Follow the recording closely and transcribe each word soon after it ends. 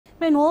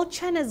Meanwhile,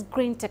 China's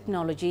green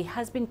technology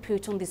has been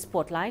put on the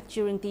spotlight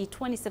during the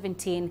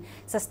 2017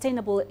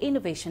 Sustainable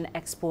Innovation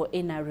Expo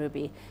in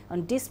Nairobi.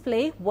 On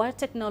display were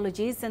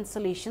technologies and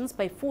solutions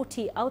by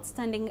 40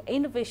 outstanding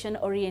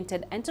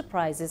innovation-oriented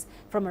enterprises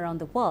from around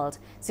the world.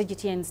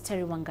 CGTN's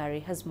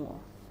Wangari has more.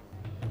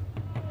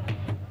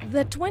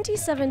 The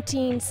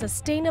 2017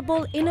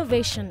 Sustainable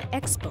Innovation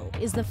Expo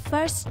is the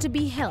first to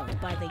be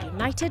held by the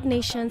United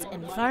Nations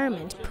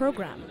Environment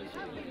Programme.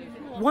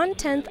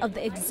 1/10 of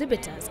the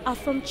exhibitors are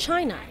from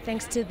China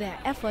thanks to their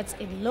efforts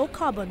in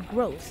low-carbon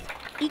growth,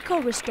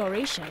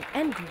 eco-restoration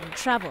and green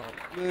travel.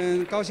 我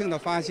们高兴地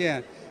发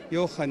现，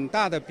有很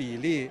大的比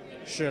例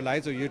是来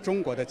自于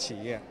中国的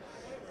企业。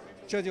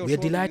 We are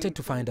delighted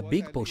to find a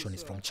big portion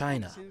is from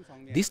China.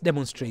 This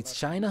demonstrates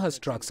China has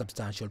struck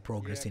substantial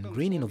progress in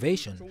green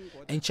innovation,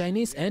 and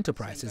Chinese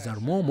enterprises are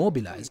more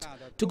mobilized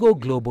to go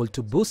global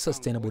to boost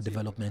sustainable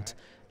development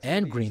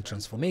and green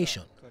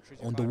transformation.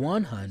 On the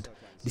one hand,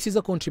 this is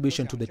a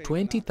contribution to the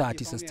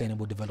 2030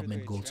 Sustainable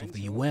Development Goals of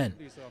the UN.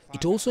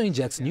 It also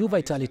injects new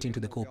vitality into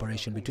the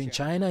cooperation between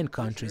China and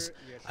countries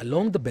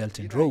along the Belt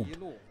and Road,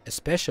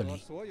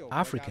 especially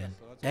African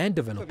and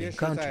developing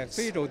countries.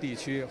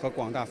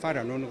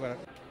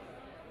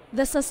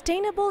 The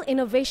Sustainable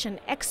Innovation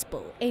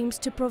Expo aims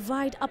to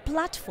provide a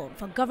platform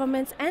for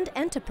governments and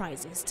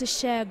enterprises to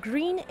share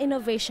green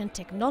innovation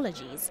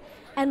technologies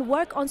and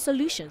work on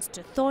solutions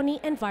to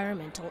thorny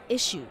environmental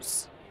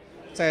issues.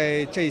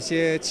 Among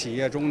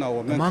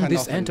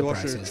these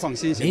enterprises,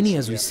 many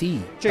as we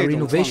see are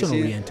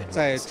innovation-oriented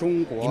ones.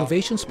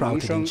 Innovation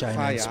sprouted in China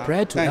and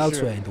spread to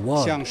elsewhere in the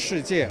world,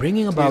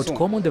 bringing about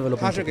common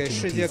development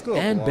opportunities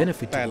and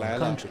benefit to all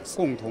countries.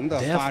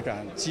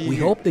 Therefore, we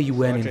hope the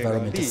UN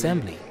Environment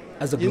Assembly,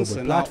 as a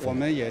global platform,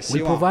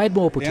 will provide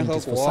more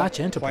opportunities for such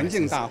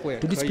enterprises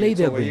to display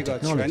their green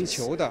technologies.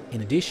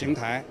 In addition,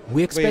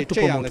 we expect to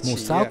promote more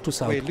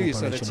South-to-South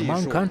cooperation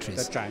among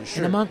countries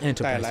and among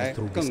enterprises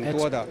through this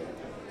expo.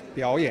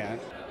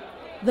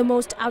 The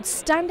most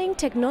outstanding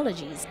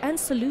technologies and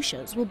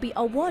solutions will be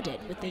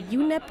awarded with the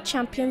UNEP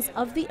Champions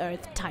of the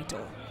Earth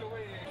title.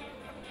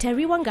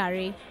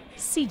 Wangari,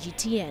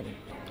 CGTN.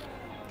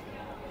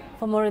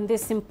 For more on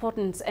this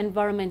important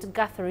environment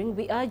gathering,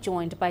 we are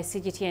joined by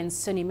CGTN's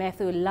Soni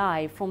Methu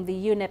live from the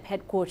UNEP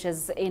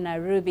headquarters in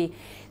Nairobi.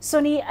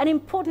 Soni, an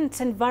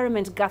important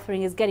environment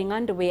gathering is getting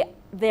underway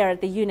there at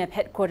the UNEP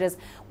headquarters.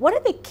 What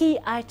are the key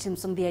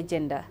items on the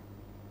agenda?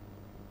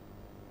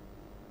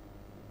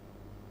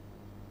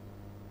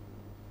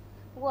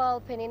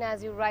 Well, Penina,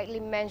 as you rightly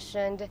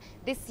mentioned,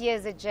 this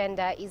year's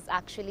agenda is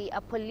actually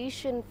a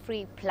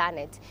pollution-free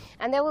planet.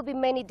 And there will be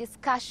many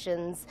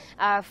discussions.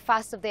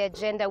 First of the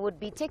agenda would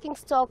be taking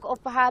stock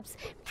of perhaps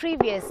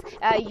previous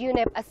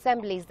UNEP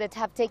assemblies that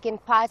have taken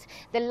part.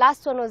 The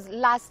last one was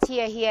last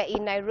year here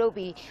in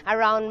Nairobi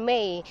around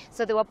May.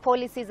 So there were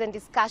policies and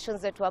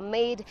discussions that were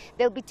made.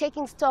 They'll be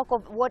taking stock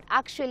of what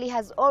actually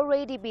has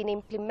already been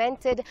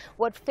implemented,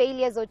 what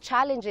failures or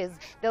challenges.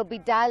 There'll be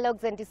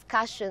dialogues and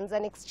discussions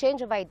and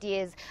exchange of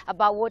ideas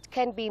about what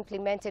can be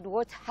implemented,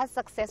 what has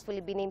successfully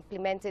been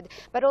implemented,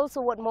 but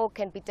also what more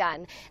can be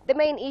done. The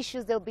main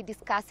issues they'll be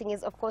discussing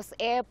is, of course,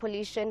 air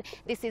pollution.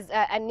 This is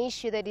an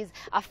issue that is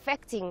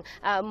affecting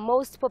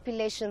most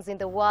populations in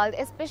the world,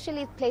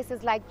 especially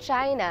places like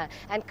China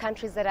and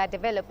countries that are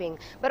developing,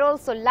 but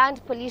also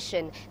land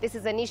pollution. This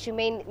is an issue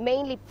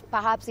mainly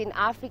perhaps in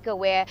Africa,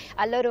 where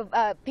a lot of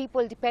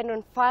people depend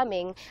on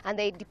farming and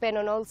they depend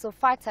on also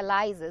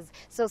fertilizers.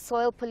 So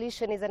soil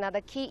pollution is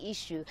another key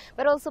issue,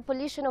 but also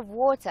pollution of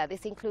water.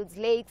 This includes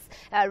lakes,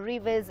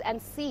 rivers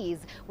and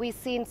seas. We've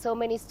seen so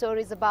many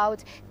stories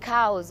about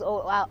cows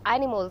or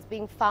animals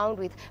being found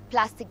with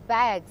plastic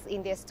bags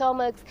in their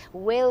stomachs,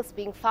 whales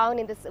being found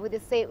in with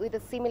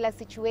a similar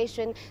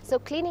situation. So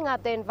cleaning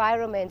up the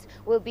environment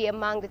will be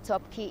among the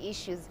top key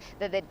issues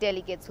that the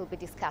delegates will be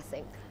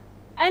discussing.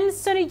 And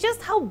Soni,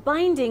 just how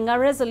binding are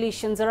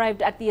resolutions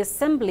arrived at the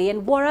Assembly,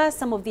 and what are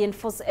some of the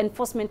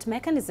enforcement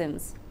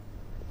mechanisms?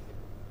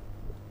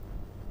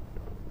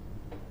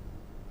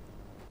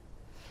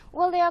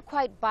 Well, they are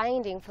quite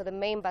binding for the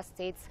member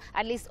states,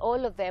 at least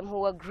all of them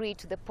who agree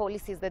to the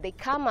policies that they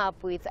come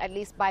up with, at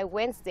least by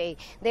Wednesday.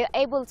 They're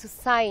able to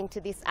sign to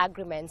these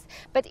agreements.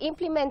 But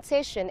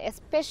implementation,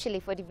 especially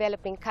for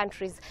developing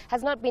countries,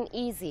 has not been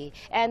easy.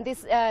 And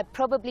this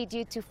probably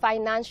due to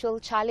financial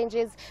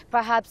challenges,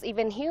 perhaps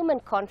even human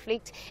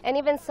conflict, and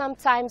even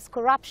sometimes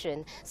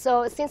corruption.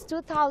 So since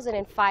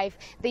 2005,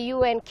 the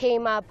UN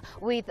came up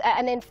with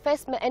an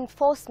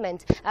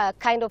enforcement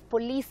kind of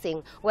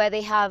policing, where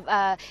they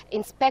have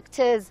inspectors,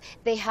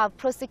 they have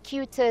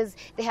prosecutors,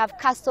 they have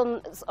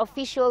customs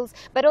officials,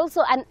 but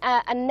also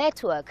a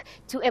network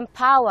to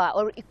empower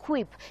or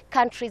equip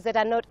countries that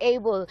are not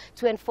able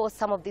to enforce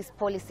some of these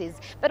policies.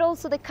 But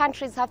also the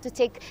countries have to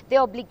take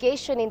their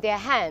obligation in their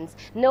hands.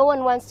 No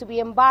one wants to be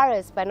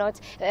embarrassed by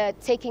not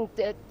taking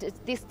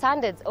these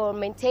standards or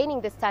maintaining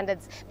the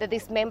standards that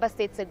these member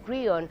states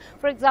agree on.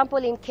 For example,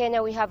 in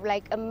Kenya, we have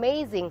like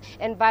amazing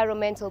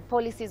environmental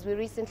policies. We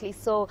recently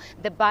saw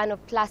the ban of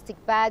plastic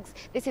bags.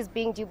 This is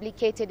being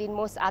duplicated implemented in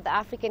most other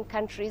African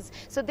countries.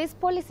 So these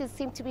policies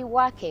seem to be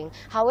working,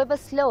 however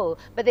slow,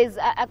 but there's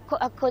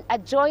a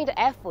joint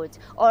effort,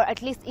 or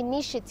at least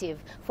initiative,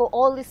 for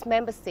all these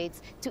member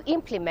states to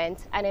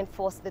implement and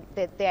enforce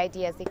the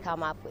ideas they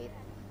come up with.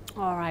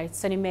 All right,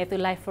 Sunny Matthew,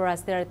 live for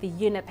us there at the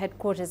UNEP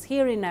headquarters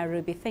here in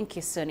Nairobi. Thank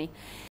you, Sunny.